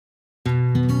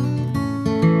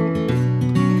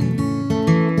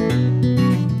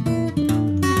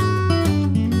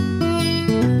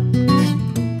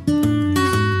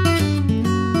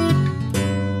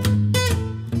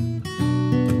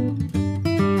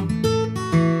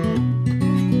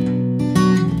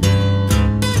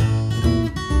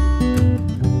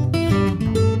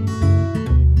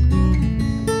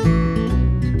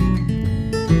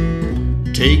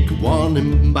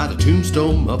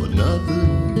tombstone of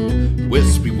another,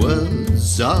 wispy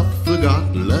words of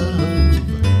forgotten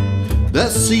love. The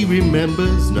sea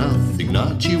remembers nothing,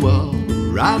 not you all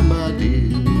right, my dear.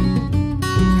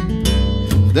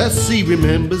 The sea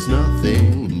remembers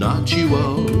nothing, not you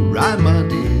all right, my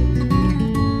dear.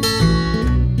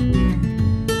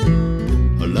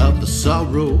 I love the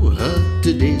sorrow, hurt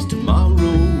today's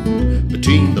tomorrow,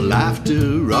 between the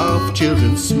laughter of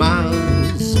children's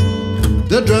smiles.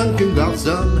 The drunken gods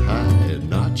on high,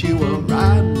 not you all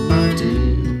right, my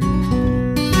dear.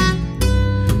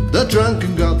 The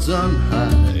drunken gods on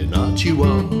high, not you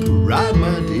all right,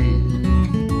 my dear.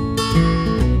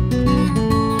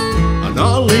 And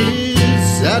all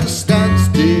is at a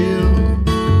standstill,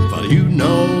 for you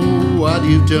know what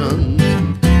you've done.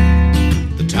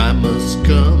 The time must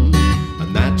come,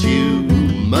 and that you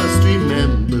must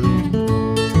remember.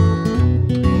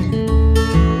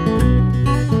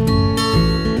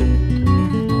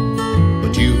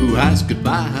 But you who has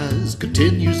goodbyes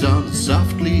continues on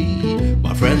softly,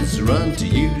 while friends run to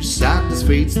you, sadness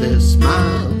fades their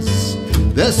smiles.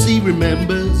 The sea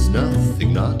remembers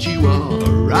nothing, not you all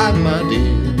right, my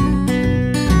dear.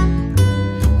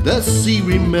 The sea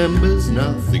remembers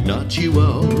nothing, not you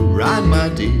all right, my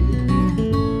dear.